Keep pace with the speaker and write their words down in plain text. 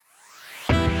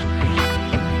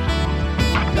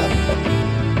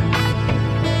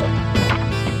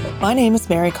My name is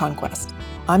Mary Conquest.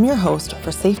 I'm your host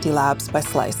for Safety Labs by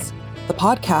Slice, the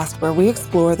podcast where we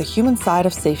explore the human side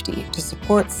of safety to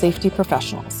support safety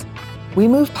professionals. We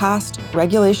move past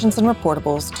regulations and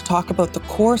reportables to talk about the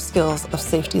core skills of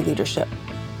safety leadership: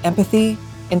 empathy,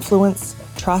 influence,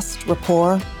 trust,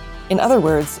 rapport. In other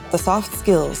words, the soft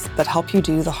skills that help you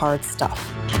do the hard stuff.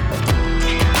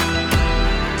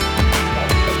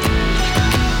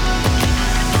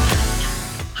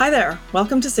 Hi there,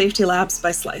 welcome to Safety Labs by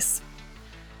Slice.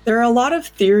 There are a lot of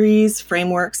theories,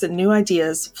 frameworks, and new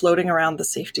ideas floating around the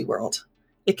safety world.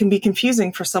 It can be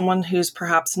confusing for someone who's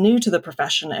perhaps new to the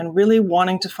profession and really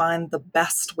wanting to find the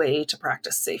best way to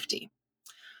practice safety.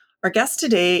 Our guest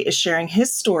today is sharing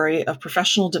his story of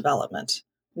professional development,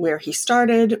 where he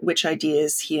started, which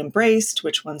ideas he embraced,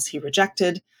 which ones he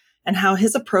rejected, and how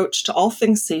his approach to all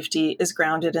things safety is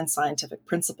grounded in scientific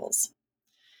principles.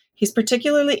 He's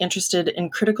particularly interested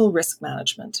in critical risk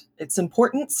management, its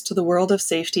importance to the world of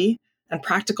safety, and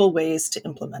practical ways to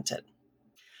implement it.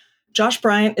 Josh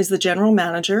Bryant is the General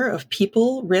Manager of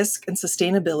People, Risk, and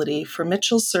Sustainability for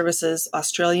Mitchell Services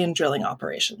Australian drilling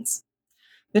operations.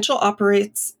 Mitchell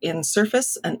operates in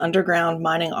surface and underground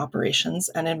mining operations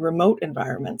and in remote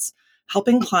environments,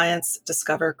 helping clients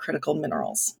discover critical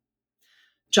minerals.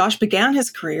 Josh began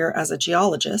his career as a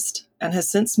geologist and has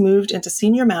since moved into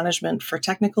senior management for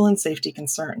technical and safety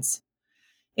concerns.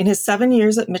 In his 7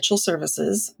 years at Mitchell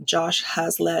Services, Josh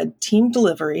has led team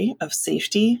delivery of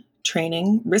safety,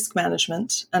 training, risk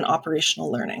management, and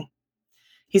operational learning.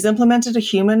 He's implemented a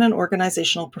human and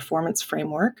organizational performance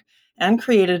framework and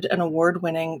created an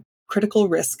award-winning critical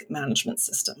risk management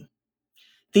system.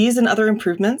 These and other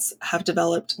improvements have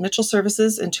developed Mitchell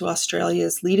Services into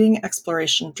Australia's leading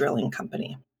exploration drilling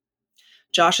company.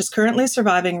 Josh is currently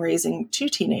surviving raising 2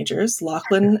 teenagers,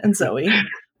 Lachlan and Zoe,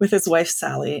 with his wife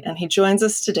Sally, and he joins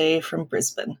us today from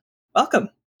Brisbane. Welcome.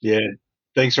 Yeah,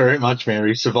 thanks very much,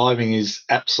 Mary. Surviving is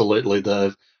absolutely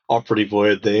the operative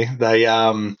word there. They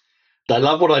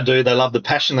love what I do. They love the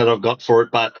passion that I've got for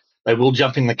it, but they will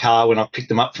jump in the car when I pick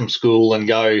them up from school and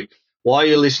go, "Why are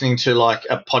you listening to like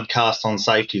a podcast on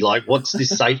safety? Like, what's this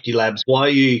Safety Labs? Why are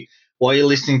you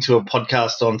listening to a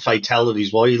podcast on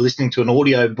fatalities? Why are you listening to an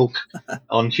audio book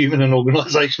on human and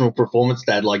organizational performance,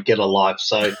 Dad? Like, get a life."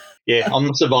 So yeah, I'm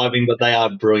not surviving, but they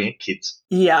are brilliant kids.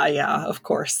 Yeah, of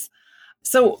course.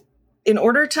 So in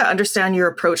order to understand your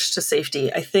approach to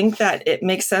safety, I think that it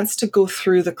makes sense to go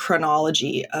through the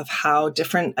chronology of how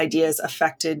different ideas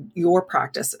affected your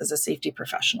practice as a safety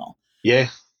professional. Yeah.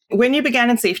 When you began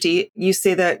in safety, you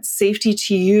say that safety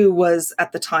to you was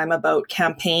at the time about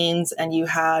campaigns and you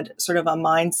had sort of a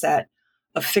mindset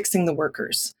of fixing the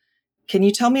workers. Can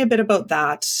you tell me a bit about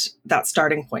that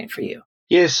starting point for you?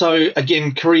 Yeah, so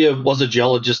again, career was a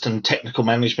geologist and technical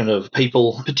management of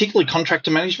people, particularly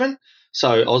contractor management.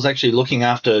 So I was actually looking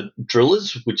after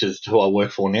drillers, which is who I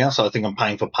work for now. So I think I'm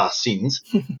paying for past sins.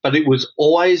 But it was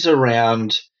always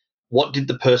around what did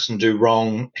the person do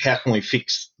wrong? How can we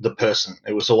fix the person?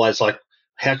 It was always like,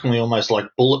 how can we almost like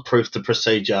bulletproof the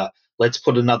procedure? Let's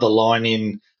put another line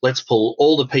in. Let's pull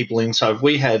all the people in. So if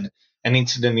we had an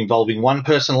incident involving one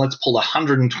person, let's pull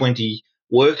 120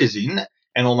 workers in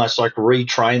and almost like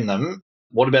retrain them.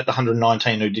 What about the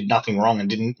 119 who did nothing wrong and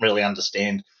didn't really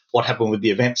understand what happened with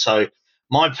the event? So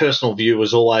my personal view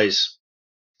was always,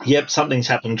 yep, something's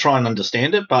happened, try and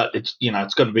understand it, but it's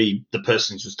got to be the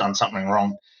person who's done something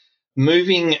wrong.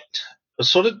 Moving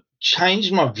sort of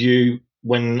changed my view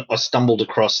when I stumbled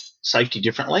across safety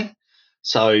differently.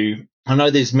 So I know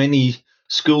there's many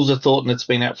schools of thought and it's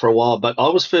been out for a while, but I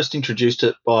was first introduced to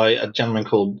it by a gentleman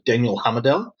called Daniel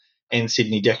Hammerdell and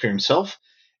Sidney Decker himself.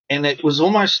 And it was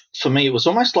almost, for me, it was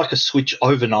almost like a switch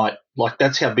overnight. Like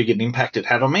that's how big an impact it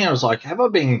had on me. I was like, have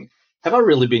I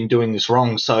really been doing this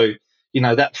wrong? So,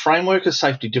 that framework of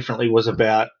safety differently was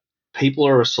about people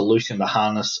are a solution to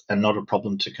harness and not a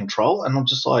problem to control. And I'm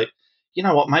just like, you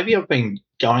know what, maybe I've been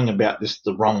going about this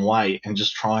the wrong way and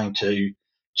just trying to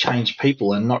change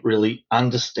people and not really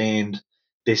understand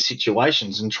their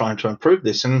situations and trying to improve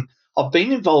this. And I've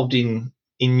been involved in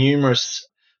numerous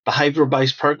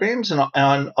behavioral-based programs, and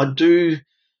I've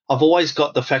always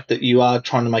got the fact that you are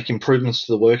trying to make improvements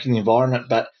to the work and the environment,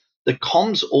 but the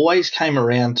comms always came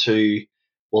around to,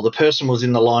 well, the person was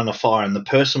in the line of fire and the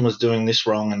person was doing this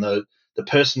wrong and the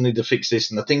person needed to fix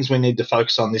this, and the things we need to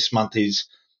focus on this month is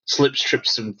slips,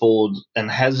 trips, and falls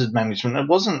and hazard management. It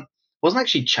wasn't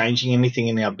actually changing anything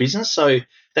in our business. So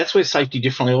that's where safety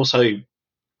differently also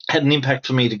had an impact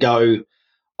for me to go,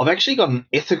 I've actually got an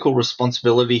ethical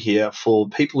responsibility here for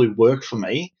people who work for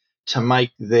me to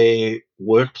make their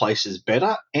workplaces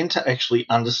better and to actually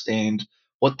understand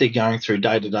what they're going through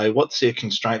day to day, what's their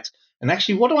constraints, and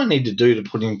actually what do I need to do to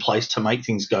put in place to make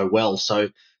things go well? So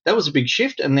that was a big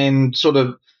shift, and then sort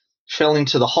of fell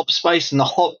into the HOP space and the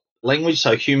HOP language,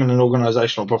 so human and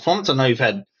organizational performance. I know you've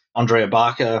had Andrea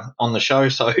Barker on the show,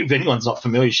 so if anyone's not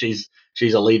familiar, she's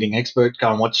a leading expert. Go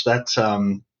and watch that.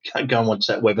 Go and watch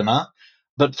that webinar.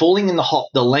 But falling in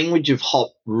the language of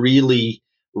HOP really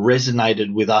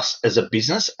resonated with us as a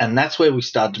business, and that's where we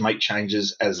started to make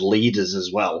changes as leaders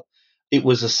as well. It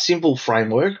was a simple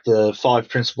framework, the 5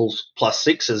 principles plus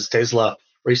 6, as Tesla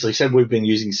recently said. We've been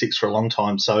using 6 for a long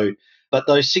time. But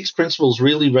those 6 principles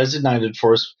really resonated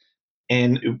for us,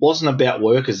 and it wasn't about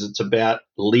workers, it's about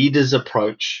leaders'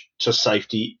 approach to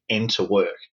safety and to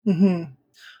work. Mm-hmm.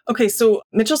 Okay, so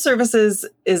Mitchell Services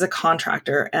is a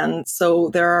contractor, and so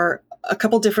there are a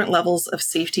couple different levels of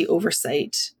safety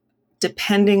oversight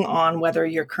depending on whether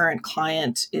your current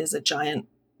client is a giant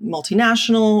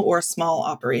multinational or a small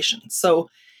operation. So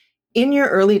in your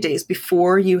early days,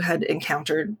 before you had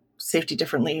encountered Safety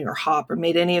Differently or HOP or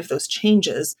made any of those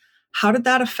changes, how did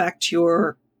that affect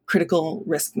your critical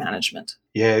risk management?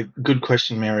 Yeah, good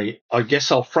question, Mary. I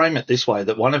guess I'll frame it this way,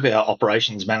 that one of our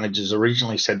operations managers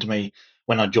originally said to me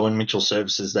when I joined Mitchell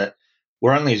Services that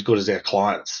we're only as good as our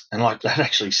clients. And like that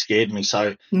actually scared me.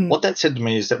 So what that said to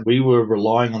me is that we were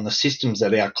relying on the systems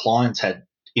that our clients had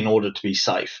in order to be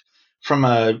safe. From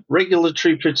a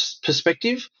regulatory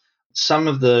perspective, some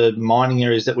of the mining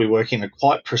areas that we work in are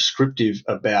quite prescriptive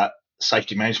about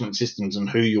safety management systems and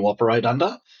who you operate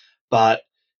under. But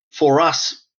for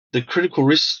us, the critical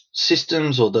risk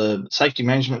systems or the safety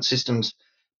management systems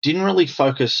didn't really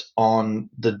focus on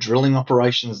the drilling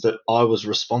operations that I was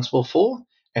responsible for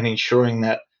and ensuring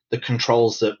that the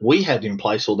controls that we had in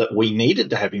place or that we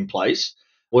needed to have in place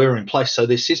were in place. So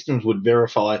their systems would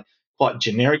verify quite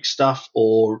generic stuff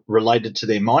or related to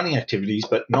their mining activities,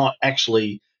 but not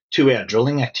actually to our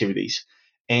drilling activities.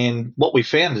 And what we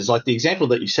found is, like the example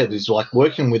that you said, is like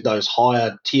working with those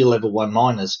higher tier level 1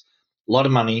 miners, a lot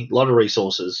of money, a lot of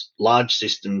resources, large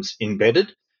systems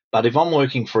embedded. But if I'm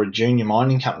working for a junior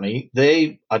mining company,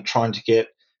 they are trying to get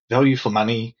value for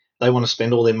money. They want to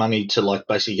spend all their money to like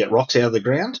basically get rocks out of the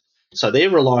ground. So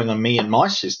they're relying on me and my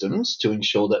systems to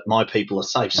ensure that my people are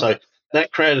safe. So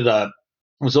that created it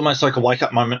was almost like a wake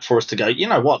up moment for us to go, you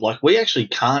know what, like we actually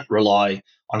can't rely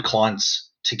on clients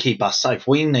to keep us safe.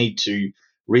 We need to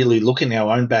really look in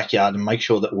our own backyard and make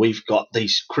sure that we've got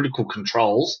these critical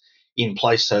controls in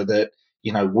place so that,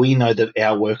 you know, we know that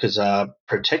our workers are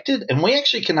protected, and we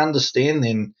actually can understand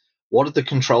then what are the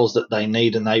controls that they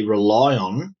need and they rely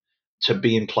on to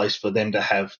be in place for them to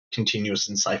have continuous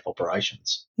and safe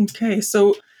operations. Okay,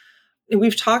 so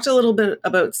we've talked a little bit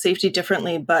about Safety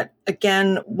Differently, but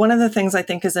again, one of the things I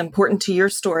think is important to your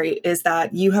story is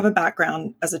that you have a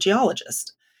background as a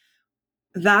geologist.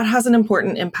 That has an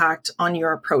important impact on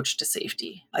your approach to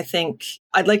safety. I think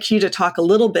I'd like you to talk a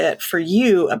little bit for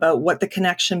you about what the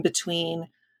connection between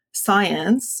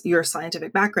science, your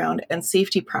scientific background, and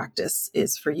safety practice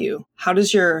is for you. How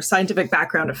does your scientific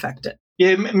background affect it?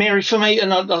 Yeah, Mary, for me,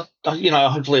 and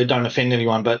hopefully I don't offend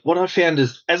anyone, but what I found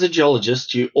is, as a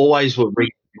geologist, you always were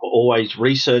always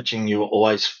researching, you were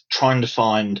always trying to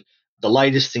find the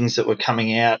latest things that were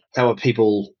coming out. How are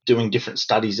people doing different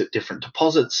studies at different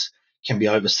deposits? Can be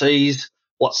overseas.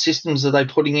 What systems are they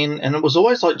putting in? And it was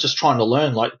always like just trying to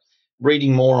learn, like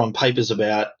reading more on papers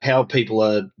about how people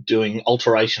are doing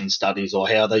alteration studies or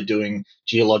how they're doing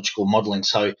geological modeling.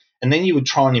 So, and then you would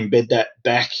try and embed that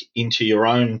back into your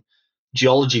own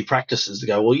geology practices to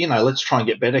go, well, you know, let's try and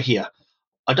get better here.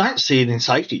 I don't see it in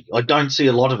safety. I don't see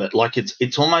a lot of it. Like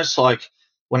it's almost like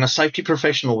when a safety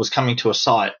professional was coming to a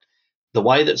site, the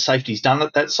way that safety is done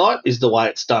at that site is the way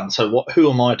it's done. So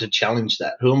who am I to challenge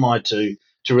that? Who am I to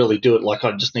really do it? Like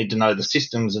I just need to know the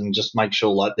systems and just make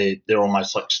sure like they're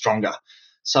almost like stronger.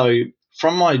 So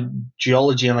from my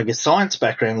geology and I guess science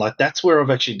background, like that's where I've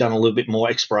actually done a little bit more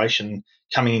exploration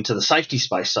coming into the safety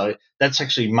space. So that's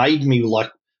actually made me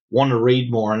like want to read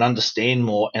more and understand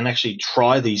more and actually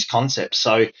try these concepts.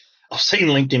 So I've seen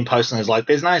LinkedIn posts and it's like,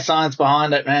 there's no science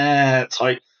behind it. It's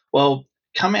like, well,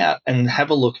 come out and have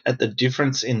a look at the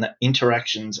difference in the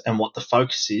interactions and what the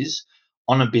focus is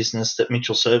on a business that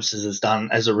Mitchell Services has done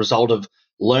as a result of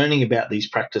learning about these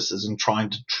practices and trying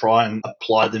to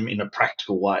apply them in a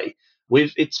practical way.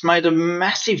 It's made a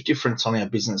massive difference on our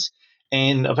business.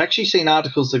 And I've actually seen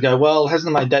articles that go, well,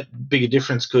 hasn't made that big a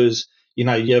difference because, you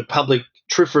know, your public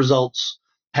TRIF results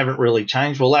haven't really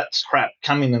changed. Well, that's crap.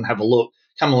 Come in and have a look.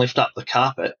 Come and lift up the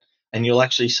carpet and you'll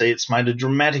actually see it's made a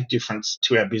dramatic difference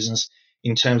to our business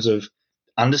in terms of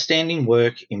understanding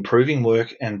work, and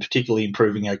particularly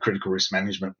improving our critical risk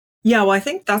management. Yeah, well, I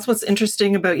think that's what's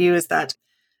interesting about you is that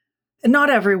not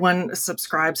everyone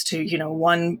subscribes to,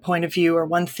 one point of view or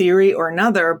one theory or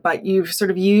another, but you've sort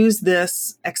of used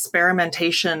this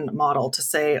experimentation model to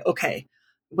say, okay,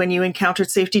 when you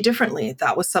encountered safety differently,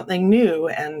 that was something new,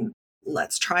 and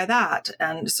let's try that.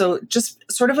 And so just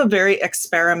sort of a very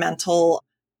experimental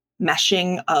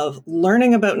meshing of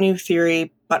learning about new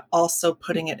theory, but also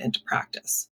putting it into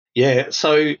practice. Yeah.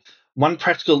 So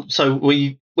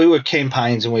we were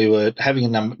campaigns and we were having a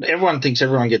number. Everyone thinks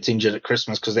everyone gets injured at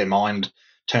Christmas because their mind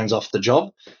turns off the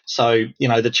job. So,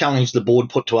 the challenge the board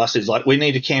put to us is like, we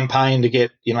need a campaign to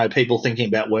get, people thinking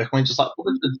about work. And we're just like,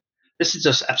 well, this is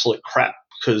just absolute crap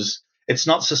because it's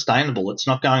not sustainable. It's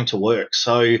not going to work.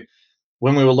 So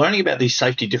when we were learning about these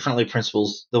safety differently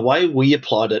principles, the way we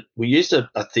applied it, we used a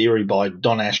theory by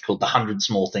Don Ash called the 100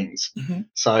 small things. Mm-hmm.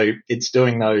 So it's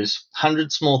doing those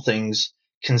 100 small things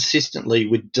consistently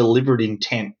with deliberate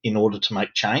intent in order to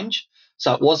make change.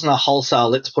 So it wasn't a wholesale,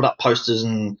 let's put up posters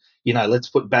and, let's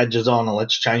put badges on and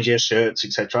let's change our shirts,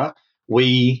 etc.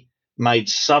 We made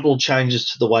subtle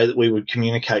changes to the way that we would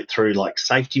communicate through like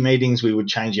safety meetings. We would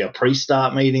change our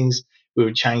pre-start meetings. We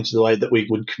would change the way that we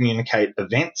would communicate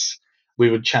events.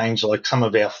 We would change like some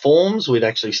of our forms. We'd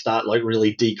actually start like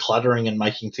really decluttering and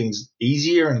making things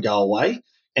easier and go away.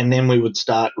 And then we would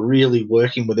start really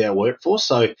working with our workforce.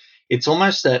 So it's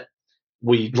almost that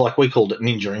we called it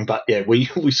ninjaing, but yeah, we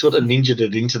sort of ninjaed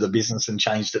it into the business and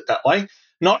changed it that way.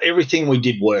 Not everything we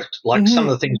did worked. Like some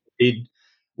of the things we did,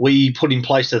 we put in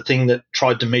place a thing that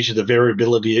tried to measure the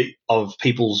variability of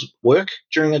people's work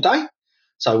during a day.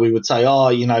 So we would say,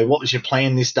 what was your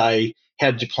plan this day?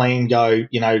 How did your plan go?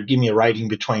 Give me a rating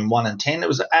between 1 and 10. It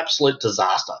was an absolute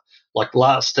disaster. Like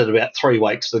lasted about 3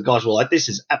 weeks. The guys were like, this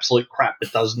is absolute crap.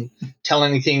 It doesn't tell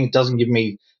anything. It doesn't give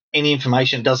me any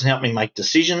information. It doesn't help me make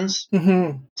decisions.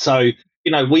 Mm-hmm. So,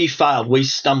 we failed. We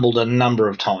stumbled a number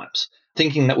of times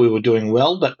thinking that we were doing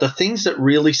well. But the things that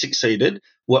really succeeded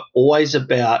were always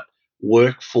about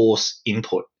workforce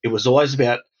input. It was always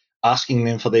about asking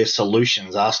them for their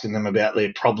solutions, asking them about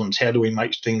their problems. How do we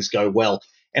make things go well?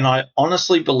 And I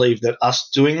honestly believe that us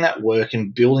doing that work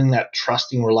and building that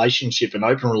trusting relationship and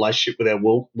open relationship with our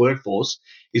workforce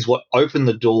is what opened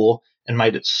the door and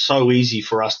made it so easy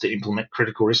for us to implement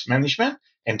critical risk management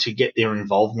and to get their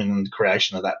involvement in the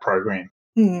creation of that program.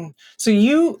 So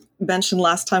you mentioned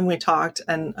last time we talked,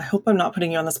 and I hope I'm not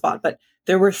putting you on the spot, but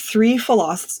there were 3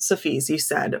 philosophies you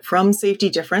said from safety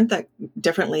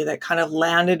differently that kind of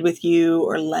landed with you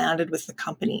or landed with the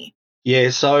company.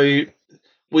 Yeah, so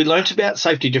we learnt about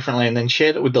safety differently and then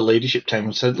shared it with the leadership team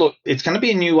and said, look, it's going to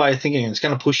be a new way of thinking and it's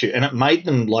going to push you. And it made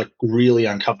them like really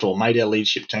uncomfortable, made our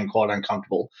leadership team quite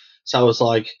uncomfortable. So it was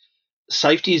like,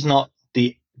 safety is not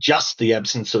just the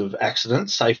absence of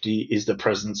accidents. Safety is the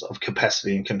presence of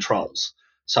capacity and controls.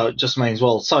 So it just means,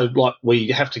 we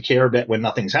have to care about when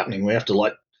nothing's happening. We have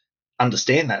to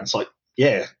understand that. It's like,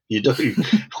 yeah, you do.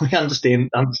 We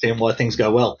understand why things go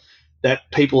well. That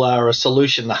people are a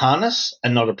solution to harness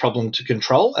and not a problem to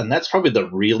control. And that's probably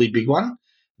the really big one,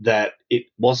 that it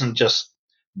wasn't just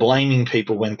blaming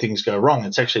people when things go wrong.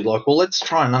 It's actually like, well, let's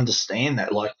try and understand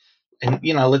that.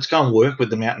 Let's go and work with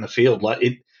them out in the field.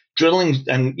 Drilling,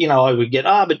 and, I would get,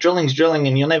 but drilling's drilling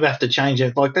and you'll never have to change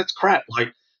it. Like, that's crap.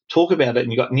 Like, talk about it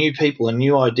and you've got new people and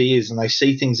new ideas and they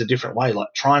see things a different way.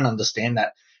 Like, try and understand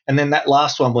that. And then that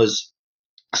last one was,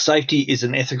 safety is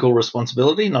an ethical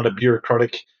responsibility, not a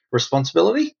bureaucratic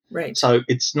responsibility. Right. So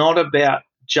it's not about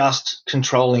just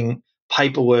controlling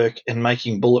paperwork and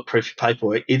making bulletproof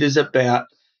paperwork. It is about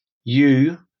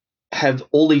you have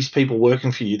all these people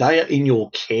working for you. They are in your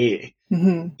care.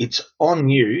 Mm-hmm. It's on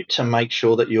you to make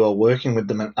sure that you are working with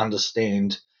them and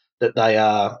understand that they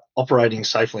are operating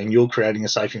safely and you're creating a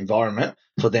safe environment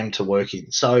for them to work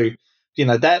in. So,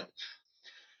 it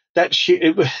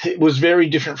was very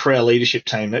different for our leadership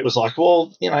team. It was like,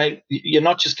 well, you're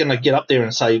not just going to get up there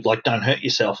and say, like, don't hurt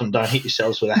yourself and don't hit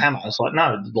yourselves with a hammer. It's like,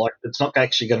 no, it's not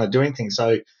actually going to do anything.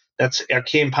 So that's our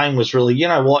campaign was really, you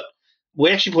know what? We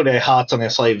actually put our hearts on our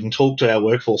sleeve and talked to our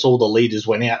workforce. All the leaders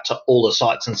went out to all the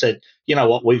sites and said, you know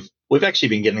what, we've actually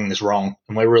been getting this wrong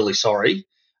and we're really sorry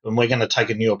and we're going to take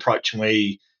a new approach. And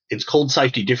it's called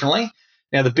safety differently.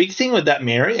 Now, the big thing with that,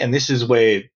 Mary, and this is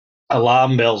where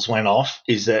alarm bells went off,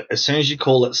 is that as soon as you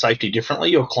call it safety differently,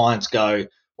 your clients go,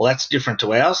 well, that's different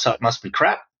to ours, so it must be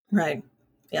crap. Right.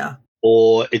 Yeah.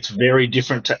 Or it's very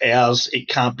different to ours, it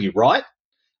can't be right.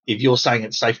 If you're saying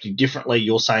it's safety differently,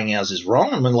 you're saying ours is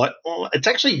wrong. And we're like, oh, it's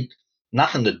actually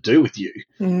nothing to do with you.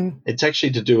 Mm-hmm. It's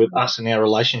actually to do with us and our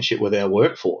relationship with our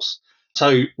workforce.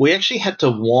 So we actually had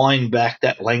to wind back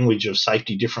that language of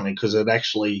safety differently because it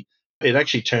actually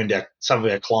turned some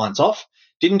of our clients off.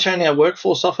 Didn't turn our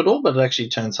workforce off at all, but it actually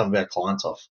turned some of our clients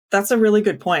off. That's a really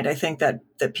good point. I think that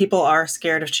people are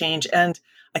scared of change. And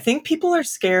I think people are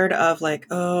scared of like,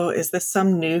 oh, is this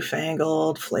some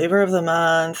newfangled flavor of the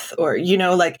month? Or,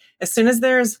 like as soon as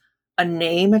there's a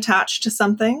name attached to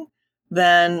something,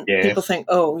 then Yeah. people think,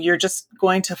 oh, you're just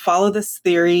going to follow this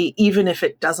theory, even if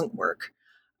it doesn't work.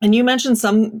 And you mentioned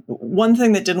one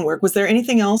thing that didn't work. Was there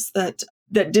anything else that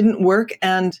didn't work?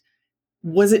 And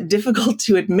was it difficult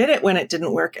to admit it when it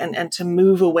didn't work and to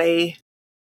move away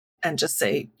and just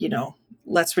say,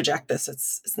 let's reject this.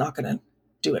 It's not going to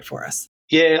do it for us.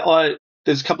 Yeah,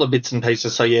 there's a couple of bits and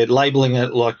pieces. So yeah, labeling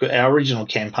it, like our original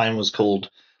campaign was called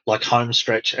like Home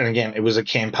Stretch, and again, it was a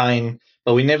campaign,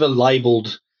 but we never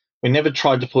labeled. We never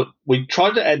tried to we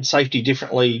tried to add safety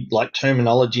differently, like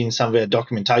terminology in some of our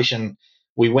documentation.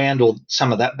 We wound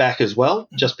some of that back as well,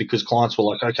 just because clients were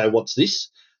like, okay, what's this?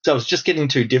 So it was just getting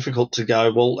too difficult to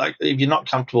go, well, like, if you're not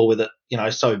comfortable with it,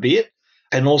 so be it.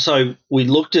 And also we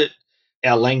looked at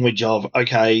our language of,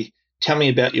 okay, tell me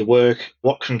about your work.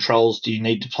 What controls do you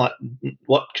need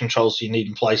what controls do you need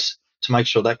in place to make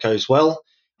sure that goes well?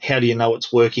 How do you know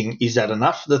it's working? Is that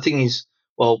enough? The thing is,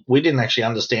 well, we didn't actually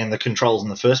understand the controls in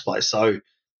the first place. So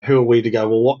who are we to go,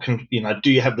 well,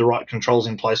 do you have the right controls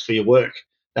in place for your work?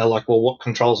 They're like, well, what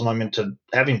controls am I meant to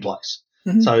have in place?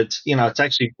 Mm-hmm. So it's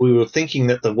actually, we were thinking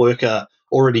that the worker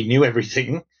already knew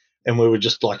everything, and we were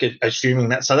just like assuming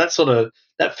that. So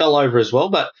that fell over as well.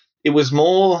 But it was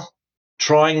more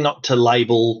trying not to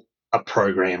label a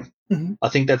program. Mm-hmm. I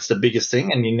think that's the biggest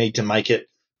thing, and you need to make it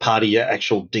part of your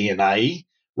actual DNA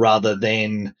rather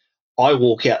than I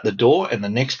walk out the door and the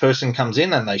next person comes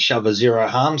in and they shove a zero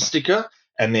harm sticker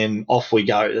and then off we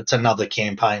go. It's another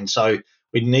campaign. So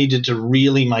we needed to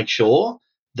really make sure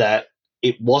that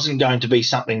it wasn't going to be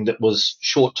something that was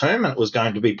short term, and it was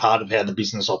going to be part of how the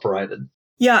business operated.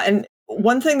 Yeah. And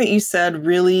one thing that you said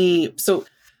really, so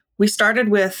we started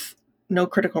with no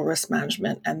critical risk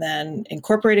management and then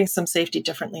incorporating some safety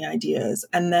differently ideas.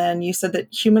 And then you said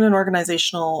that human and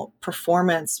organizational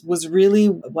performance was really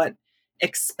what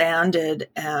expanded.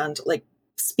 And like,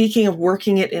 speaking of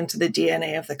working it into the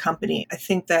DNA of the company, I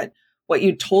think that what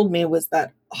you told me was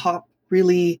that HOP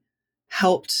really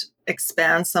helped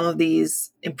expand some of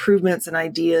these improvements and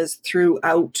ideas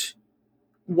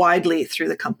widely through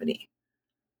the company.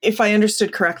 If I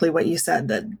understood correctly what you said,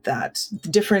 that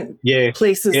different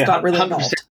places got really 100%.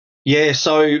 Involved. Yeah,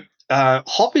 so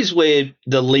HOP is where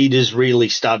the leaders really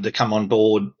started to come on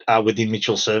board within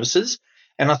Mitchell Services.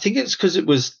 And I think it's because it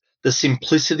was the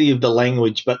simplicity of the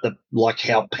language, but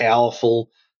how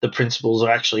powerful the principles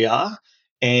actually are.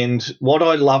 And what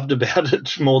I loved about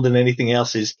it more than anything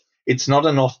else is it's not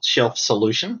an off-the-shelf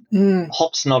solution.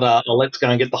 HOP's not let's go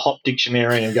and get the HOP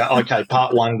dictionary and go, okay,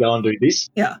 part one, go and do this.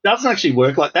 Yeah. It doesn't actually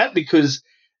work like that, because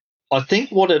I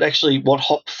think what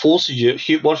HOP forces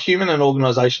you, what human and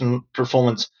organization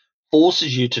performance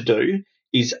forces you to do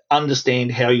is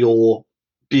understand how your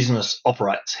business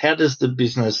operates. How does the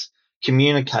business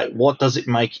communicate? What does it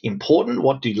make important?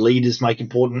 What do leaders make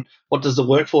important? What does the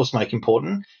workforce make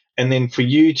important? And then for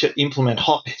you to implement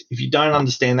HOP, if you don't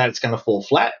understand that, it's going to fall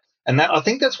flat. And I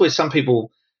think that's where some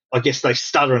people, I guess, they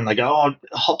stutter and they go, oh,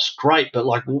 HOP's great, but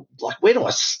like where do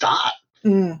I start?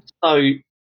 So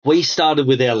we started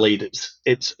with our leaders.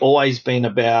 It's always been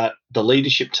about the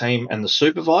leadership team and the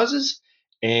supervisors.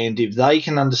 And if they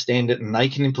can understand it and they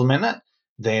can implement it,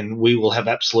 then we will have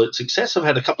absolute success. I've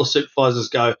had a couple of supervisors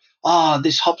go,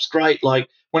 this HOP's great. Like,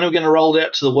 when are we going to roll it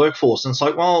out to the workforce? And it's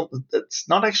like, well, it's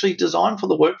not actually designed for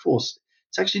the workforce.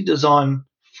 It's actually designed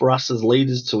for us as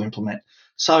leaders to implement.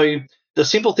 So the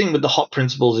simple thing with the HOP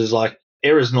principles is like,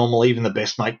 error's normal, even the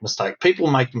best make mistakes. People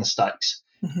make mistakes.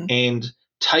 Mm-hmm. And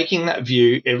taking that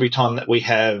view every time that we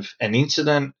have an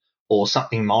incident or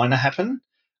something minor happen,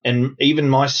 and even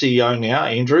my CEO now,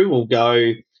 Andrew, will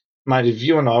go, mate, if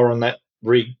you and I were on that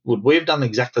rig, would we have done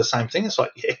exactly the same thing? It's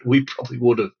like, yeah, we probably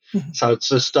would have. Mm-hmm. So it's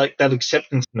just that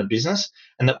acceptance in the business,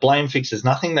 and that blame fixes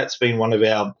nothing. That's been one of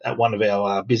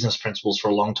our business principles for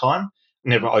a long time.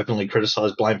 Never openly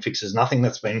criticise blame fixes nothing.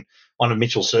 That's been one of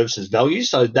Mitchell Services' values.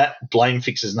 So that blame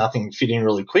fixes nothing fit in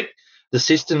really quick. The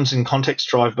systems and context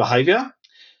drive behaviour.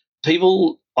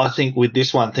 People, I think, with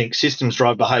this one think systems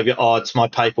drive behaviour. Oh, it's my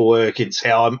paperwork. It's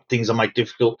how things are made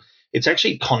difficult. It's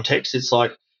actually context. It's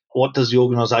like, what does the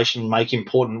organisation make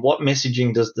important? What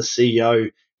messaging does the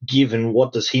CEO give, and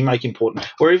what does he make important?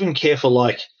 Or even careful,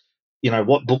 like,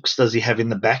 what books does he have in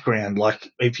the background?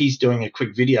 Like, if he's doing a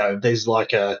quick video, there's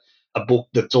like a book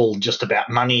that's all just about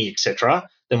money, etc.,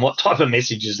 then what type of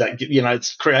message is that?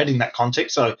 It's creating that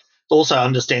context. So also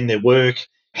understand their work.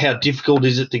 How difficult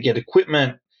is it to get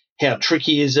equipment? How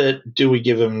tricky is it? Do we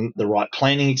give them the right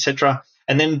planning, etc.?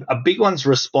 And then a big one's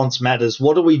response matters.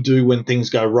 What do we do when things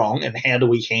go wrong, and how do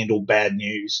we handle bad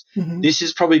news? Mm-hmm. This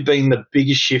has probably been the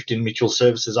biggest shift in mutual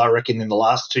services, I reckon, in the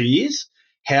last 2 years.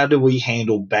 How do we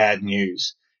handle bad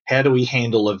news? How do we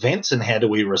handle events, and how do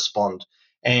we respond?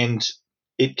 And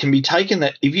it can be taken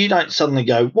that if you don't suddenly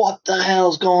go, what the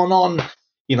hell's going on?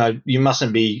 You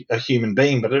mustn't be a human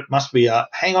being, but it must be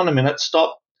hang on a minute,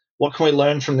 stop. What can we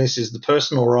learn from this? Is the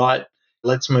person all right?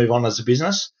 Let's move on as a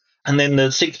business. And then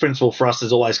the sixth principle for us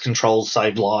is always controls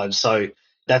save lives. So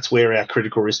that's where our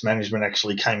critical risk management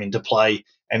actually came into play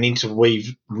and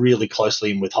interweave really closely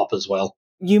in with HOP as well.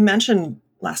 You mentioned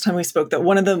last time we spoke that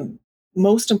one of the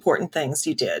most important things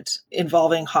you did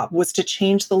involving HOP was to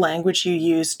change the language you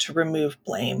used to remove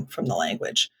blame from the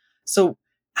language. So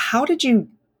how did you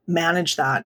manage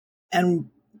that? And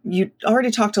you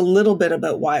already talked a little bit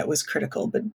about why it was critical,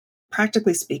 but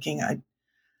practically speaking,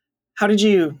 how did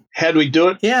you? How do we do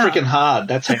it? Yeah. Freaking hard.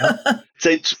 That's how. So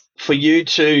it's for you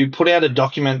to put out a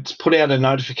document, put out a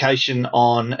notification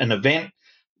on an event,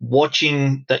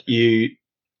 watching that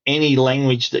any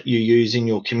language that you use in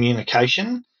your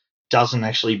communication doesn't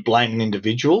actually blame an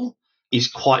individual is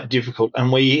quite difficult.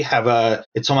 And we have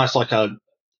it's almost like a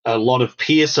lot of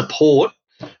peer support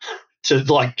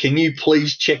to can you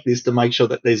please check this to make sure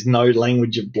that there's no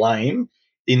language of blame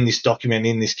in this document,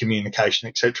 in this communication,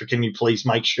 etc. Can you please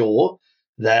make sure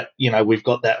that, we've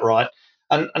got that right?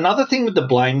 And another thing with the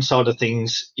blame side of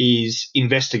things is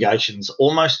investigations,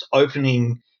 almost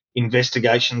opening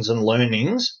investigations and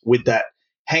learnings with that.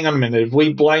 Hang on a minute, if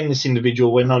we blame this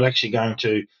individual, we're not actually going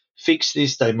to fix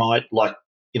this. They might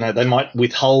they might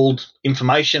withhold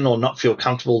information or not feel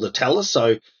comfortable to tell us.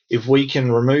 So if we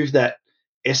can remove that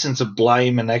essence of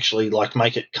blame and actually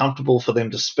make it comfortable for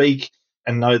them to speak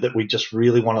and know that we just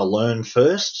really want to learn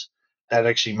first, that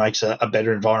actually makes a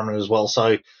better environment as well.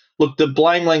 So look, the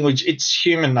blame language, it's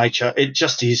human nature. It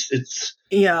just is.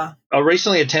 Yeah. I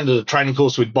recently attended a training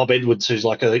course with Bob Edwards, who's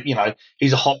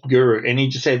he's a HOP guru, and he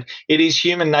just said, it is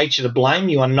human nature to blame.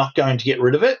 You are not going to get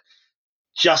rid of it.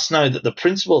 Just know that the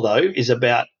principle, though, is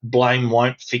about blame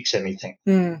won't fix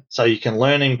anything. So you can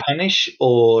learn and punish,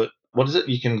 or what is it?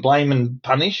 You can blame and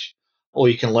punish, or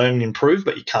you can learn and improve,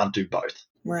 but you can't do both.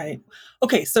 Right.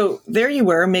 Okay, so there you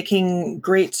were making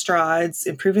great strides,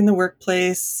 improving the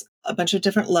workplace, a bunch of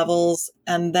different levels,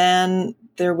 and then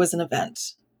there was an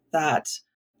event that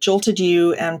jolted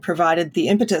you and provided the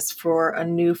impetus for a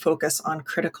new focus on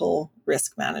critical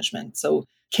risk management. So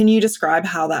can you describe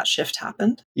how that shift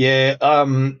happened? Yeah,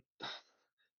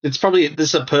 this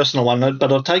is a personal one,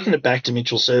 but I've taken it back to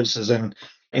mutual services, and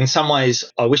in some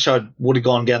ways I wish I would have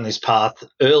gone down this path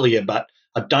earlier, but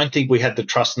I don't think we had the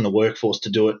trust in the workforce to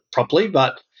do it properly.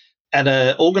 But at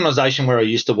an organisation where I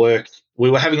used to work, we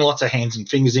were having lots of hands and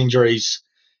fingers injuries.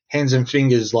 Hands and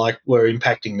fingers were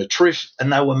impacting the TRIF,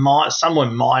 and some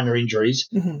were minor injuries,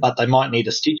 but they might need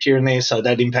a stitch here and there, so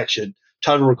that impacts your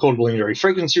total recordable injury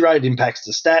frequency rate, impacts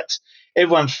the stats.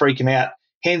 Everyone's freaking out.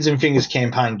 Hands and fingers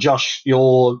campaign. Josh,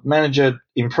 your manager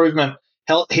improvement,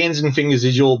 hands and fingers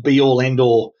is your be-all,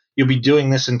 end-all. You'll be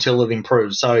doing this until it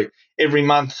improves. So every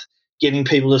month, getting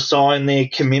people to sign their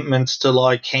commitments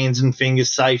to hands and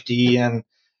fingers safety and,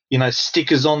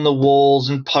 stickers on the walls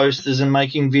and posters and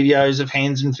making videos of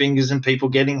hands and fingers and people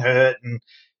getting hurt. And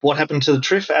what happened to the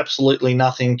TRIF? Absolutely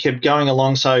nothing. Kept going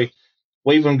along. So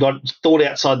we even thought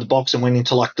outside the box and went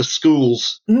into the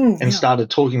schools and started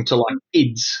talking to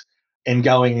kids and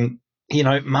going,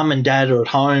 mum and dad are at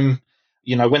home.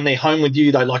 When they're home with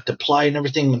you, they like to play and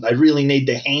everything, but they really need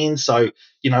their hands. So,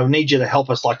 we need you to help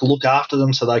us look after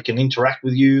them so they can interact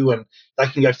with you, and they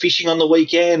can go fishing on the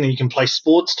weekend and you can play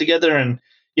sports together. And,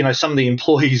 some of the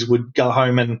employees would go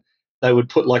home and they would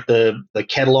put the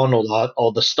kettle on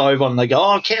or the stove on. And they go,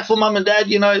 oh, careful, mum and dad,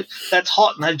 that's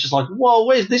hot. And they're just whoa,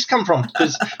 where's this come from?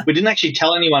 Because we didn't actually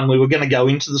tell anyone we were going to go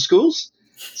into the schools.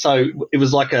 So it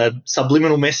was like a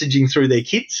subliminal messaging through their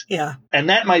kids. Yeah. And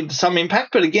that made some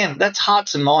impact. But again, that's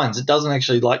hearts and minds. It doesn't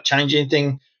actually change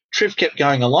anything. TRIF kept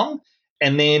going along.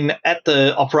 And then at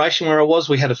the operation where I was,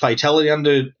 we had a fatality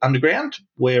underground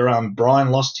where Brian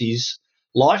lost his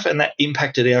life, and that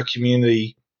impacted our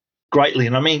community greatly.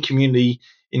 And I mean community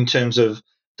in terms of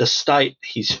the state,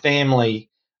 his family,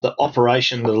 the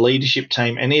operation, the leadership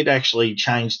team, and it actually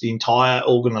changed the entire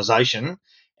organisation.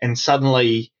 And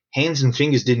suddenly hands and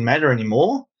fingers didn't matter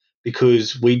anymore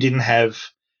because we didn't have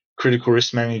critical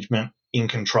risk management in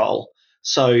control.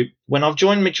 So when I've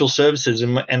joined Mutual Services,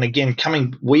 and again,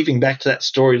 weaving back to that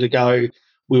story to go,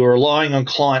 we were relying on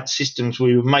client systems.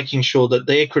 We were making sure that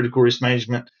their critical risk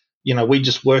management, we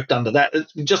just worked under that.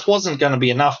 It just wasn't going to be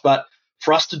enough. But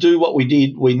for us to do what we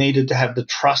did, we needed to have the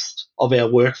trust of our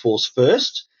workforce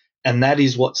first. And that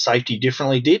is what Safety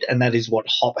Differently did, and that is what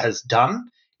HOP has done.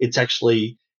 It's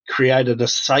actually created a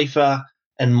safer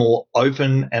and more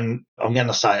open, and I'm going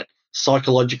to say it,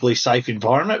 psychologically safe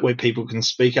environment where people can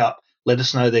speak up, let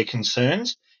us know their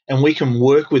concerns, and we can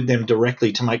work with them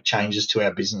directly to make changes to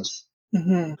our business.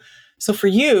 Mm-hmm. So for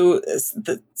you,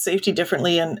 the Safety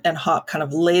Differently and HOP kind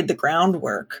of laid the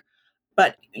groundwork.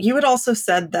 But you had also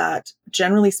said that,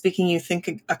 generally speaking, you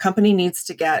think a company needs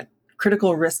to get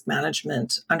critical risk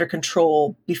management under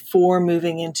control before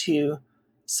moving into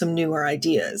some newer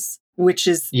ideas, which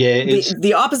is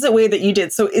the opposite way that you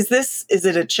did. So is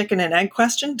it a chicken and egg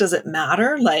question? Does it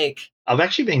matter? I've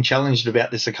actually been challenged about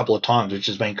this a couple of times, which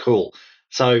has been cool.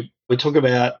 So we talk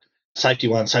about Safety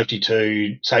 1, Safety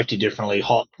 2, Safety Differently,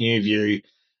 HOP, New View.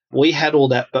 We had all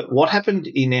that, but what happened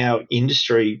in our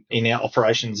industry, in our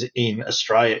operations in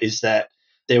Australia, is that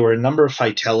there were a number of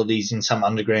fatalities in some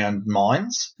underground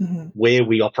mines where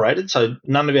we operated. So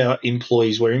none of our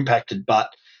employees were impacted,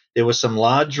 but there were some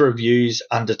large reviews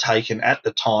undertaken at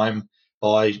the time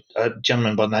by a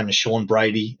gentleman by the name of Sean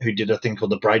Brady, who did a thing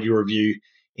called the Brady Review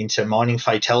into mining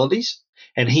fatalities.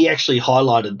 And he actually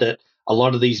highlighted that a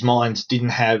lot of these mines didn't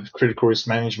have critical risk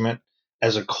management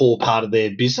as a core part of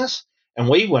their business. And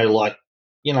we were like,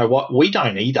 you know what, we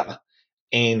don't either.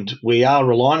 And we are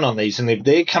relying on these. And if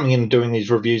they're coming in and doing these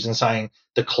reviews and saying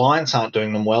the clients aren't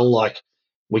doing them well, like,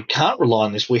 we can't rely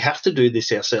on this. We have to do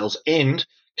this ourselves. And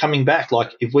coming back,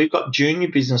 like, if we've got junior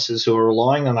businesses who are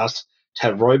relying on us to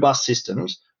have robust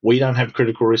systems, we don't have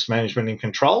critical risk management and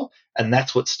control. And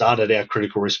that's what started our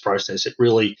critical risk process. It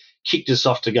really kicked us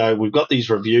off to go, we've got these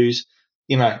reviews.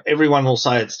 You know, everyone will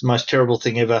say it's the most terrible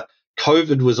thing ever.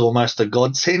 COVID was almost a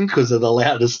godsend because it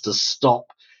allowed us to stop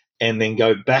and then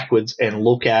go backwards and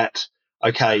look at,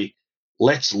 okay,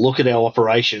 let's look at our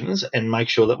operations and make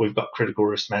sure that we've got critical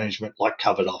risk management like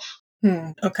covered off.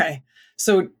 Okay.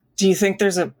 So do you think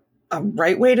there's a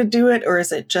right way to do it, or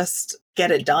is it just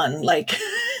get it done?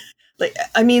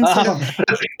 I mean, sort of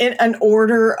in an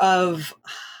order of,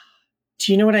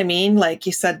 do you know what I mean? Like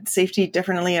you said, Safety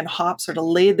Differently and HOP sort of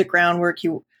laid the groundwork.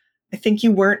 I think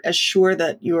you weren't as sure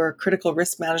that your critical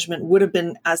risk management would have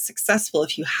been as successful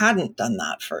if you hadn't done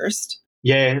that first.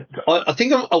 Yeah, I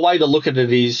think a way to look at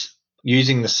it is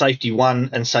using the Safety 1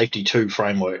 and Safety 2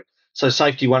 framework. So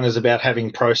Safety 1 is about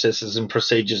having processes and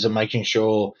procedures and making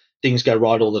sure things go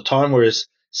right all the time, whereas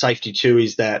Safety 2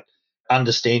 is that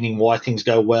understanding why things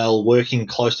go well, working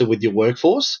closer with your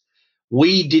workforce.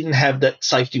 We didn't have that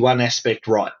Safety 1 aspect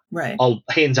right. Right.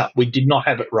 Hands up, we did not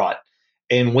have it right.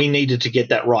 And we needed to get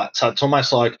that right. So it's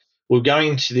almost like we're going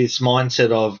into this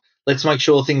mindset of, let's make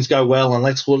sure things go well and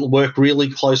let's work really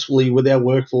closely with our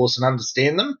workforce and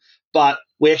understand them. But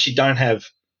we actually don't have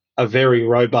a very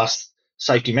robust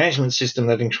safety management system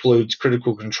that includes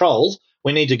critical controls.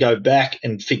 We need to go back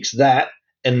and fix that,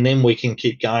 and then we can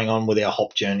keep going on with our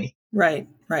HOP journey. Right.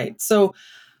 So,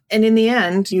 and in the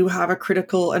end, you have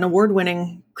an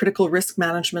award-winning critical risk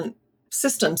management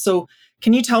system. So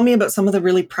can you tell me about some of the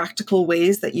really practical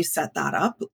ways that you set that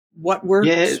up? What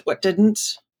worked, what didn't?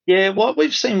 Yeah, what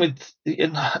we've seen with,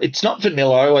 it's not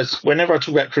vanilla. Whenever I talk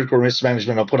about critical risk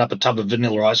management, I'll put up a tub of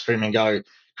vanilla ice cream and go,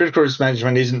 critical risk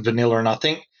management isn't vanilla. And I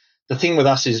think the thing with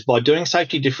us is by doing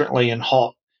Safety Differently and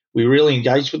HOP, we really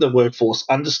engaged with the workforce,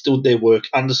 understood their work,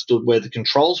 understood where the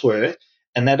controls were,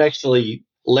 and that actually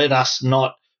let us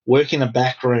not work in a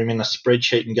back room in a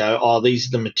spreadsheet and go, oh, these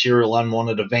are the material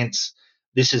unwanted events.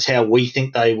 This is how we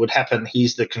think they would happen.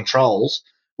 Here's the controls.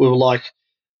 We were like,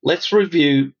 let's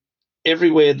review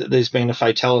everywhere that there's been a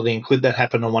fatality, and could that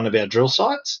happen on one of our drill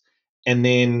sites? And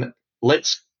then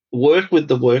let's work with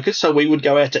the workers. So we would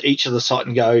go out to each of the site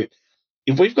and go,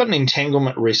 if we've got an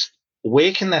entanglement risk,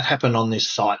 where can that happen on this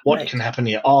site? What can happen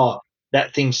here? Oh,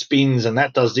 that thing spins and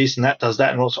that does this and that does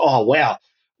that. And also, oh, wow,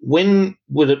 when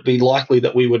would it be likely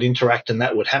that we would interact and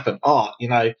that would happen? Oh,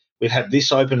 we'd have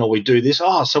this open or we do this.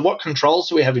 Oh, so what controls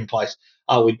do we have in place?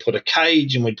 Oh, we'd put a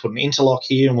cage and we'd put an interlock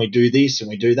here and we do this and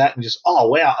we do that and just, oh,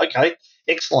 wow, okay,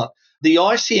 excellent. The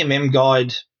ICMM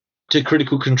guide to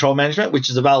critical control management, which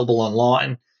is available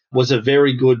online, was a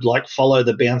very good, follow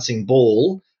the bouncing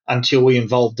ball until we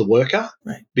involved the worker,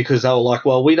 right? Because they were like,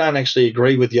 well, we don't actually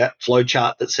agree with that flow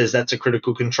chart that says that's a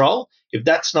critical control. If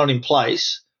that's not in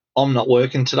place, I'm not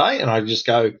working today. And I just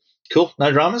go, cool,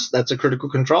 no dramas. That's a critical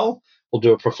control. We'll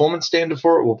do a performance standard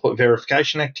for it. We'll put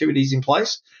verification activities in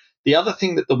place. The other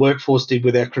thing that the workforce did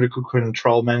with our critical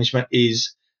control management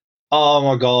is, oh,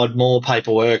 my God, more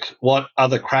paperwork. What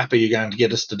other crap are you going to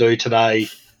get us to do today?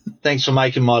 Thanks for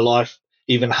making my life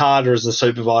even harder as a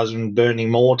supervisor and burning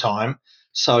more time.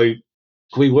 So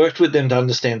we worked with them to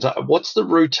understand what's the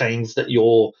routines that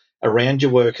your around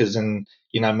your workers and,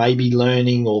 maybe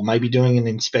learning or maybe doing an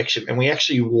inspection. And we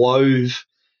actually wove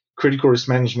critical risk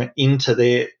management into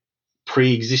their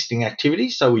pre-existing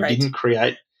activities. So we Right. didn't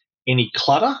create any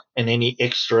clutter and any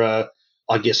extra,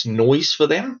 noise for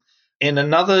them. And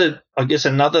another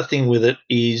thing with it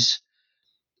is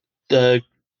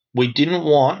we didn't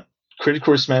want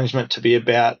critical risk management to be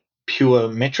about pure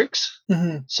metrics.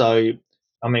 Mm-hmm. So,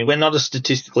 we're not a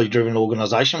statistically driven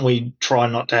organization. We try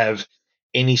not to have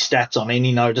any stats on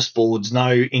any notice boards,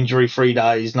 no injury-free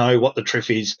days, no what the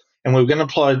TRIF is. And we're going to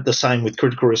apply the same with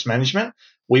critical risk management.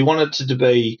 We want it to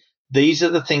be, these are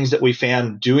the things that we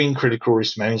found doing critical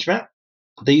risk management.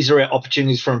 These are our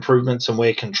opportunities for improvements and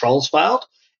where controls failed,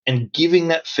 and giving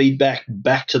that feedback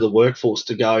back to the workforce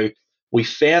to go, we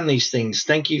found these things.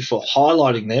 Thank you for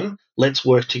highlighting them. Let's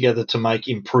work together to make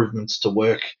improvements to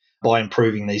work by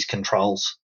improving these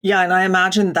controls. Yeah, and I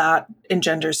imagine that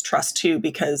engenders trust too,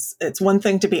 because it's one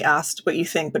thing to be asked what you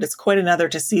think, but it's quite another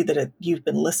to see that you've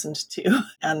been listened to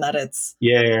and that it's,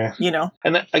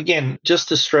 And again, just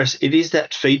to stress, it is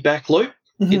that feedback loop.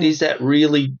 Mm-hmm. It is that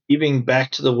really giving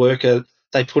back to the worker.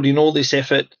 They put in all this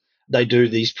effort. They do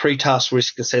these pre-task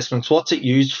risk assessments. What's it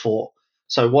used for?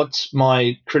 So what's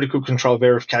my critical control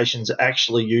verifications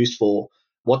actually used for?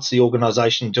 What's the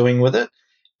organisation doing with it?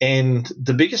 And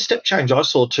the biggest step change I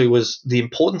saw too was the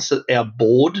importance that our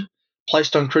board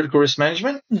placed on critical risk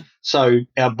management. Mm. So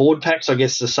our board packs, I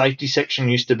guess the safety section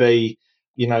used to be,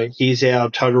 here's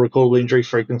our total recordable injury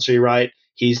frequency rate.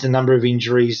 Here's the number of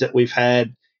injuries that we've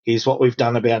had. Here's what we've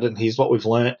done about it. And here's what we've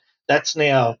learnt. That's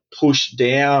now pushed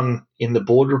down in the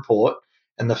board report.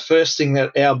 And the first thing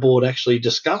that our board actually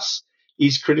discuss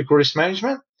is critical risk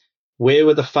management. Where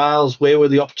were the fails? Where were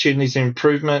the opportunities of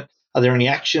improvement? Are there any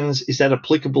actions? Is that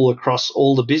applicable across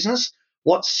all the business?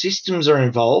 What systems are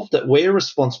involved that we're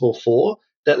responsible for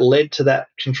that led to that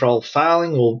control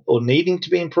failing or needing to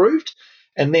be improved?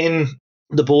 And then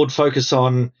the board focus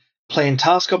on planned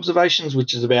task observations,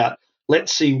 which is about,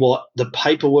 let's see what the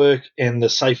paperwork and the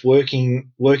safe work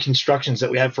instructions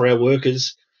that we have for our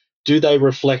workers, do they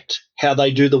reflect how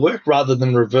they do the work rather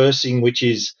than reversing, which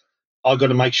is, I've got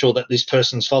to make sure that this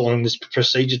person's following this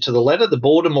procedure to the letter. The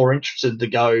board are more interested to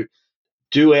go,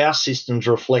 do our systems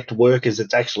reflect work as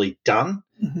it's actually done,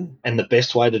 mm-hmm. and the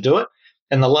best way to do it?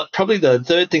 And probably the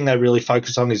third thing they really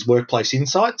focus on is workplace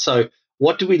insight. So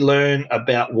what do we learn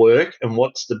about work and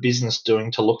what's the business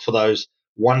doing to look for those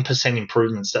 1%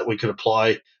 improvements that we could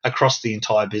apply across the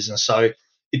entire business? So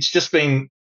it's just been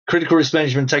critical risk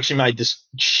management's actually made this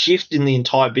shift in the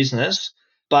entire business.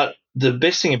 But the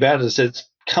best thing about it is it's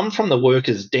come from the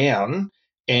workers down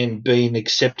and been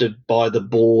accepted by the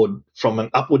board from an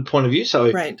upward point of view.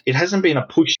 So right. It hasn't been a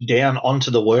push down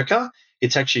onto the worker.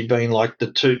 It's actually been like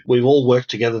the two, we've all worked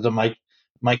together to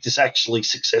make this actually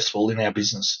successful in our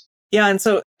business. Yeah.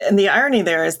 And the irony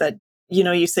there is that,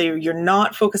 you say you're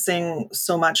not focusing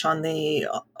so much on the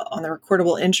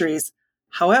recordable injuries.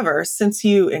 However, since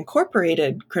you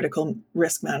incorporated critical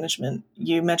risk management,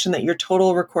 you mentioned that your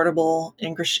total recordable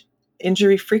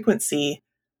injury frequency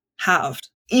halved,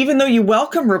 even though you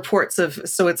welcome reports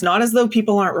so it's not as though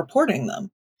people aren't reporting them.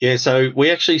 Yeah, so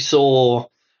we actually saw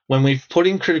when we've put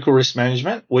in critical risk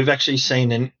management, we've actually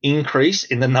seen an increase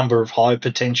in the number of high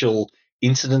potential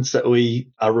incidents that we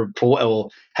are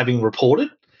having reported.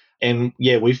 And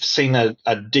yeah, we've seen a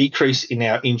decrease in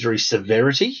our injury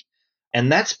severity.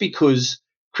 And that's because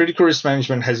critical risk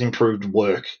management has improved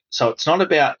work. So it's not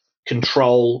about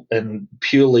control and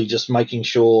purely just making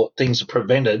sure things are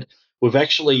prevented. We've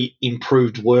actually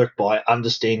improved work by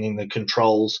understanding the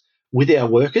controls with our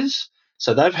workers.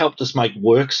 So they've helped us make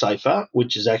work safer,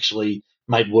 which has actually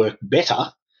made work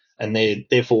better, and they're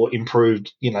therefore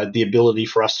improved, the ability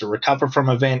for us to recover from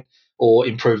an event or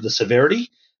improve the severity.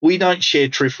 We don't share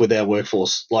TRIF with our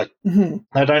workforce. Mm-hmm.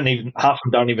 Half of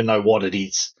them don't even know what it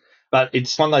is. But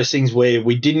it's one of those things where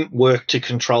we didn't work to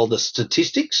control the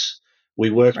statistics. We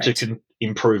worked to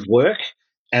improve work.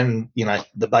 And,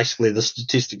 basically the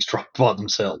statistics drop by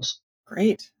themselves.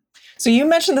 Great. So you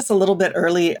mentioned this a little bit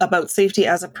early about safety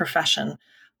as a profession,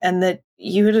 and that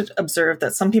you had observed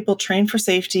that some people train for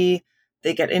safety,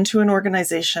 they get into an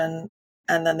organization,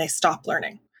 and then they stop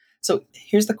learning. So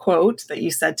here's the quote that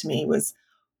you said to me was,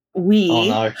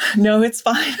 no, it's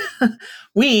fine.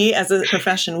 We, as a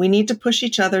profession, we need to push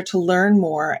each other to learn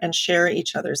more and share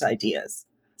each other's ideas.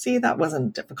 See, that wasn't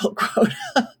a difficult quote.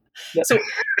 So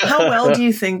how well do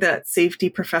you think that safety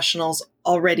professionals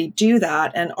already do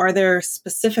that? And are there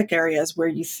specific areas where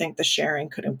you think the sharing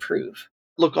could improve?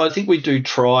 Look, I think we do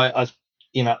try.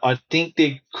 I think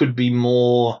there could be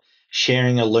more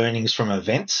sharing of learnings from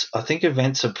events. I think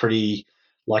events are pretty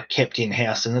kept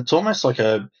in-house, and it's almost like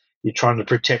you're trying to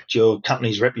protect your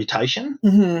company's reputation.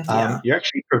 Yeah. You're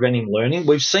actually preventing learning.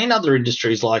 We've seen other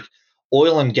industries like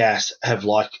oil and gas have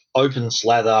like open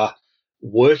slather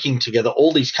working together,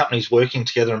 all these companies working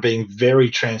together and being very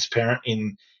transparent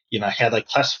in, how they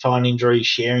classify an injury,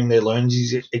 sharing their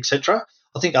learnings, etc.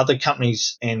 I think other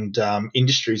companies and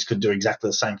industries could do exactly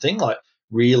the same thing, like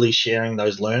really sharing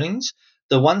those learnings.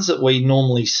 The ones that we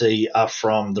normally see are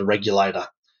from the regulator.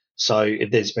 So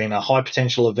if there's been a high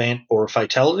potential event or a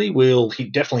fatality, we'll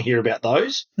definitely hear about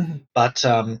those. Mhm. But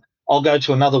I'll go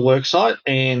to another work site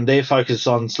and they're focused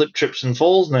on slip, trips, and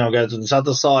falls. And then I'll go to this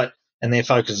other site and they're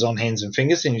focused on hands and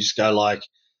fingers. And you just go like,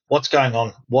 what's going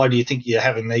on? Why do you think you're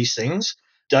having these things?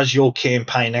 Does your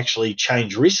campaign actually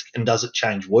change risk and does it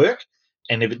change work?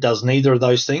 And if it does neither of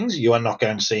those things, you are not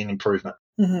going to see an improvement.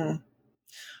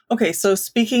 Okay, so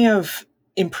speaking of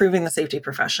improving the safety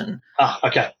profession.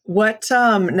 Okay. What,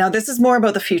 now this is more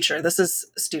about the future. This is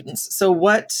students. So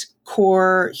what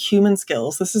core human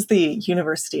skills, this is the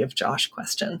University of Josh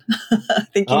question. I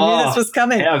think you knew this was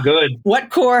coming. How good. What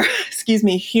core,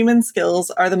 human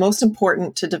skills are the most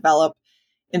important to develop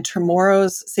in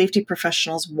tomorrow's safety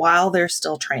professionals while they're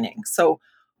still training? So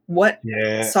what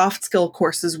soft skill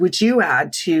courses would you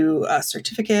add to a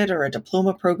certificate or a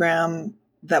diploma program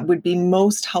that would be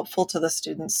most helpful to the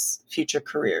students' future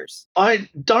careers? I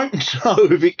don't know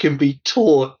if it can be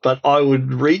taught, but I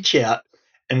would reach out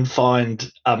and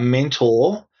find a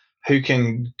mentor who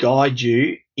can guide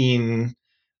you in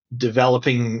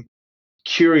developing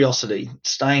curiosity,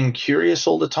 staying curious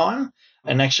all the time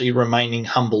and actually remaining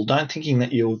humble. Don't thinking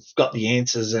that you've got the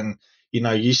answers and,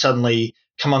 you suddenly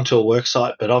come onto a work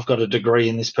site, but I've got a degree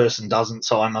and this person doesn't,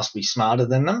 so I must be smarter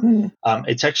than them.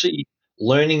 It's actually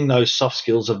learning those soft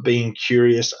skills of being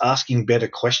curious, asking better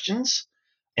questions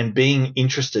and being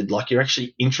interested, like you're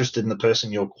actually interested in the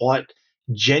person. You're quite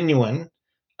genuine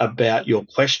about your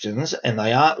questions and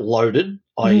they aren't loaded,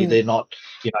 i.e. they're not,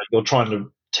 you're trying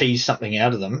to tease something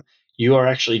out of them. You are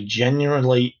actually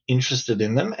genuinely interested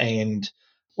in them. And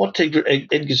what did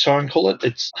Edgar Schein call it?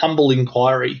 It's humble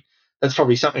inquiry. That's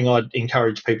probably something I'd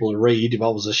encourage people to read if I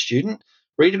was a student.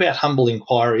 Read about humble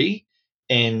inquiry.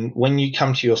 And when you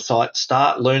come to your site,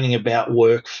 start learning about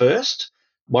work first.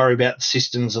 Worry about the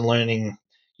systems and learning,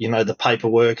 the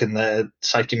paperwork and the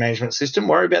safety management system.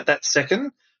 Worry about that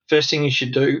second. First thing you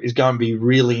should do is go and be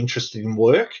really interested in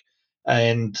work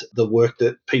and the work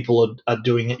that people are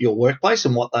doing at your workplace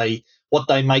and what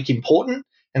they make important,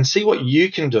 and see what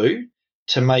you can do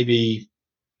to maybe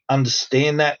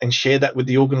understand that and share that with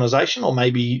the organization, or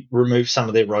maybe remove some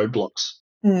of their roadblocks.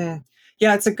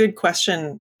 Yeah, it's a good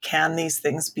question. Can these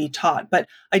things be taught? But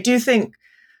I do think,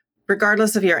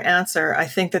 regardless of your answer, I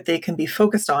think that they can be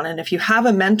focused on. And if you have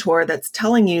a mentor that's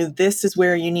telling you this is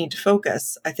where you need to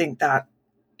focus, I think that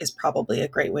is probably a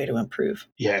great way to improve.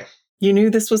 Yeah. You knew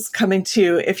this was coming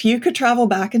too. If you could travel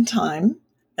back in time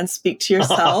and speak to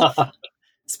yourself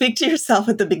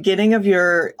at the beginning of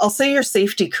I'll say your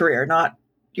safety career, not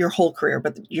your whole career,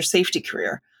 but your safety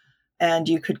career, and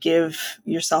you could give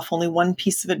yourself only one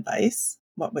piece of advice,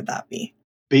 what would that be?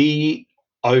 Be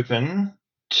open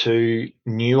to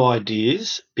new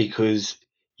ideas, because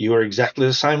you are exactly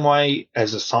the same way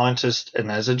as a scientist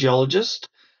and as a geologist.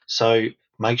 So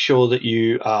make sure that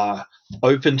you are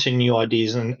open to new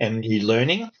ideas and new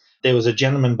learning. There was a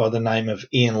gentleman by the name of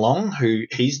Ian Long,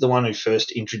 he's the one who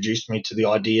first introduced me to the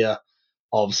idea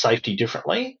of safety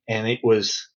differently. And it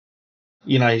was,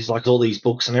 he's like all these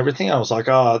books and everything. I was like,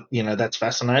 that's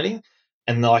fascinating.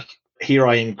 And like, here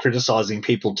I am criticizing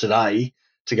people today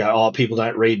to go, people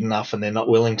don't read enough and they're not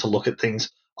willing to look at things.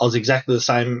 I was exactly the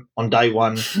same on day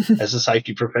one as a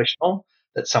safety professional,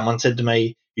 that someone said to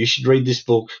me, you should read this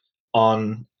book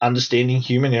on understanding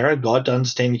human error, Guide to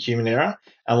Understanding Human Error.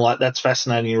 And I'm like, that's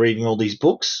fascinating, reading all these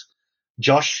books.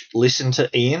 Josh, listen to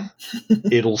Ian.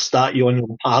 It'll start you on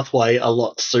your pathway a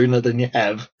lot sooner than you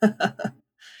have.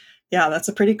 Yeah, that's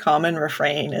a pretty common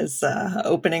refrain, is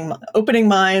opening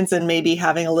minds and maybe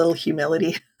having a little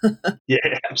humility.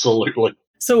 Yeah, absolutely.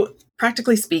 So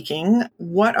practically speaking,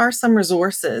 what are some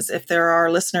resources if there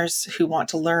are listeners who want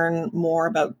to learn more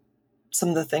about some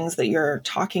of the things that you're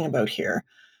talking about here?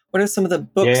 What are some of the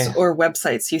books or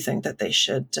websites you think that they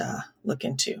should look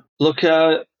into? Look,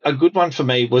 a good one for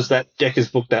me was that Decker's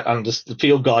book, the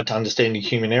Field Guide to Understanding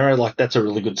Human Error. Like, that's a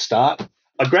really good start.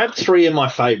 I grabbed 3 of my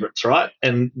favorites, right?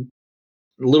 And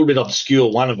a little bit obscure,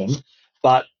 one of them.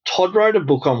 But Todd wrote a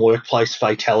book on workplace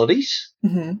fatalities,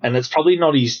 and it's probably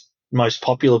not his most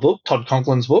popular book, Todd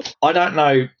Conklin's book. I don't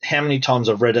know how many times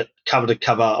I've read it cover to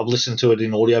cover. I've listened to it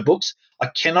in audiobooks. I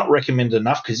cannot recommend it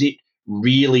enough, because it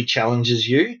really challenges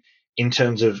you in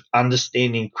terms of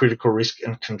understanding critical risk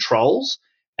and controls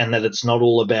and that it's not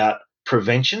all about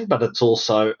prevention, but it's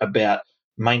also about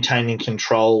maintaining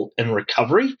control and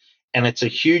recovery. And it's a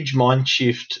huge mind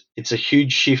shift. It's a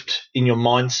huge shift in your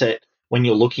mindset when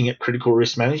you're looking at critical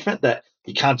risk management, that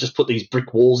you can't just put these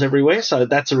brick walls everywhere. So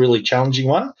that's a really challenging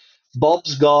one.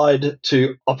 Bob's Guide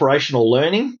to Operational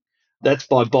Learning, that's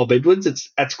by Bob Edwards.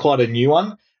 That's quite a new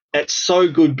one. It's so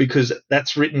good because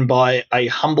that's written by a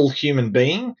humble human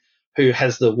being who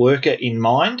has the worker in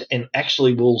mind and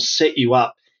actually will set you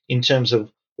up in terms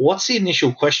of what's the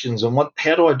initial questions and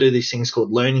how do I do these things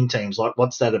called learning teams? Like,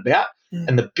 what's that about?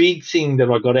 And the big thing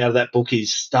that I got out of that book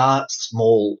is start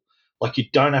small. Like, you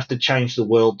don't have to change the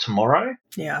world tomorrow.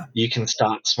 Yeah. You can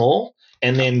start small.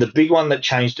 And then the big one that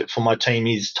changed it for my team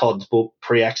is Todd's book,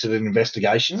 Pre-Accident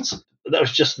Investigations. That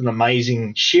was just an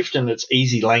amazing shift, and it's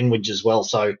easy language as well.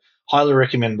 So highly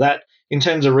recommend that. In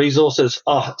terms of resources,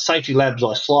 Safety Labs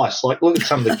by Slice. Like, look at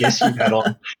some of the guests you've had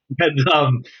on.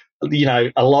 You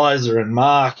had, Eliza and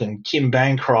Mark and Kim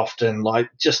Bancroft, and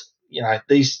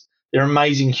they're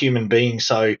amazing human beings.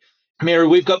 So, Mary,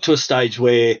 we've got to a stage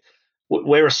where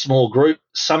we're a small group.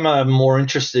 Some are more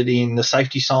interested in the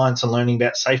safety science and learning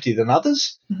about safety than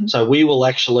others. Mm-hmm. So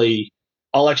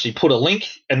I'll actually put a link,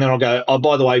 and then I'll go, oh,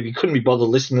 by the way, if you couldn't be bothered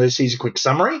listening to this, here's a quick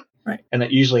summary. Right. And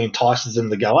it usually entices them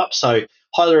to go up. So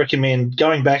highly recommend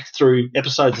going back through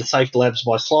episodes of Safety Labs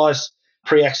by Slice,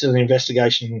 Pre-Accident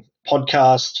Investigation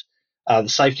podcast, the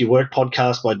Safety Work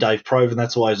podcast by Dave Proven.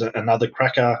 That's always another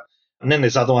cracker. And then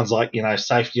there's other ones like,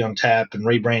 Safety on Tap and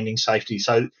Rebranding Safety.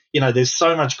 So, there's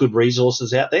so much good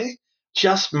resources out there.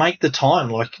 Just make the time.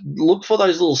 Like, look for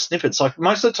those little snippets. Like,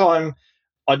 most of the time,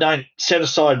 I don't set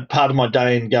aside part of my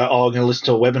day and go, I'm going to listen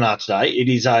to a webinar today. It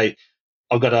is I've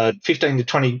got a 15 to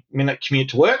 20-minute commute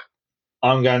to work.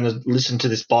 I'm going to listen to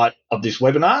this bite of this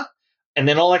webinar. And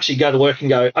then I'll actually go to work and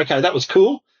go, okay, that was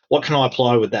cool. What can I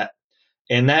apply with that?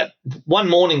 And that one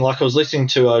morning, like, I was listening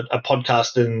to a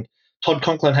podcast, and Todd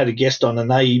Conklin had a guest on, and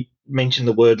they mentioned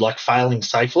the word like failing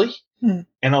safely. And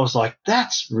I was like,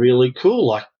 that's really cool,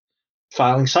 like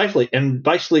failing safely. And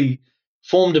basically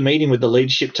formed a meeting with the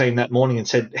leadership team that morning and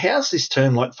said, how's this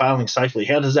term like failing safely?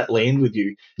 How does that land with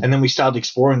you? And then we started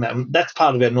exploring that. And that's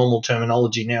part of our normal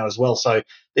terminology now as well. So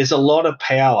there's a lot of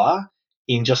power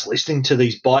in just listening to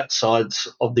these bite sides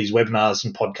of these webinars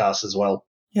and podcasts as well.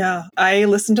 Yeah, I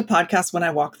listen to podcasts when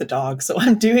I walk the dog. So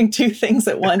I'm doing two things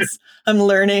at once. I'm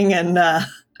learning and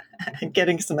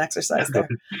getting some exercise there.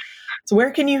 So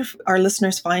where can our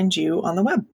listeners find you on the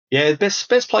web? Yeah, the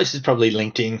best place is probably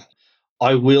LinkedIn.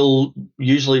 I will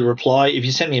usually reply. If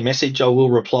you send me a message, I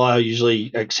will reply. I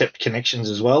usually accept connections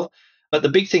as well. But the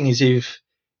big thing is if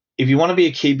you want to be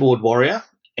a keyboard warrior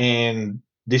and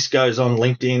this goes on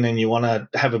LinkedIn and you want to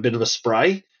have a bit of a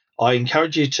spray, I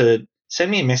encourage you to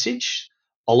send me a message.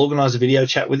 I'll organise a video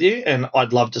chat with you, and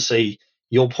I'd love to see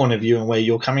your point of view and where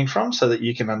you're coming from so that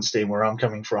you can understand where I'm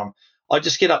coming from. I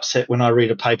just get upset when I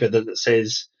read a paper that it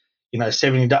says,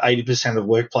 70 to 80% of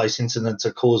workplace incidents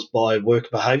are caused by work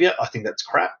behaviour. I think that's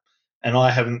crap. And I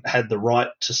haven't had the right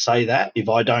to say that if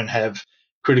I don't have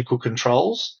critical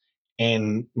controls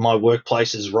and my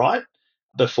workplace is right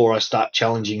before I start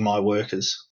challenging my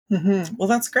workers. Mm-hmm. Well,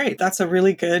 that's great. That's a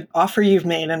really good offer you've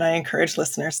made, and I encourage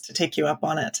listeners to take you up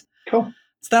on it. Cool.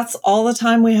 So that's all the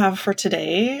time we have for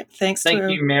today. Thank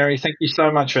you, Mary. Thank you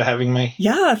so much for having me.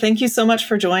 Yeah, thank you so much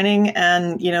for joining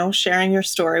and, sharing your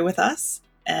story with us.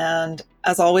 And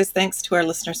as always, thanks to our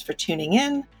listeners for tuning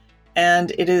in.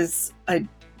 And I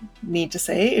need to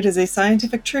say, it is a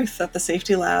scientific truth that the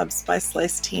Safety Labs by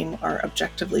Slice team are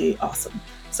objectively awesome.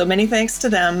 So many thanks to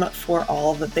them for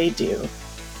all that they do.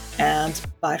 And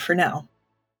bye for now.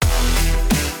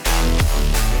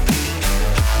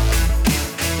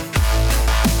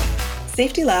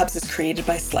 Safety Labs is created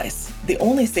by Slice, the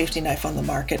only safety knife on the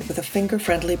market with a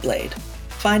finger-friendly blade.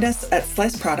 Find us at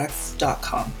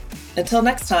sliceproducts.com. Until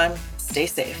next time, stay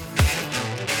safe.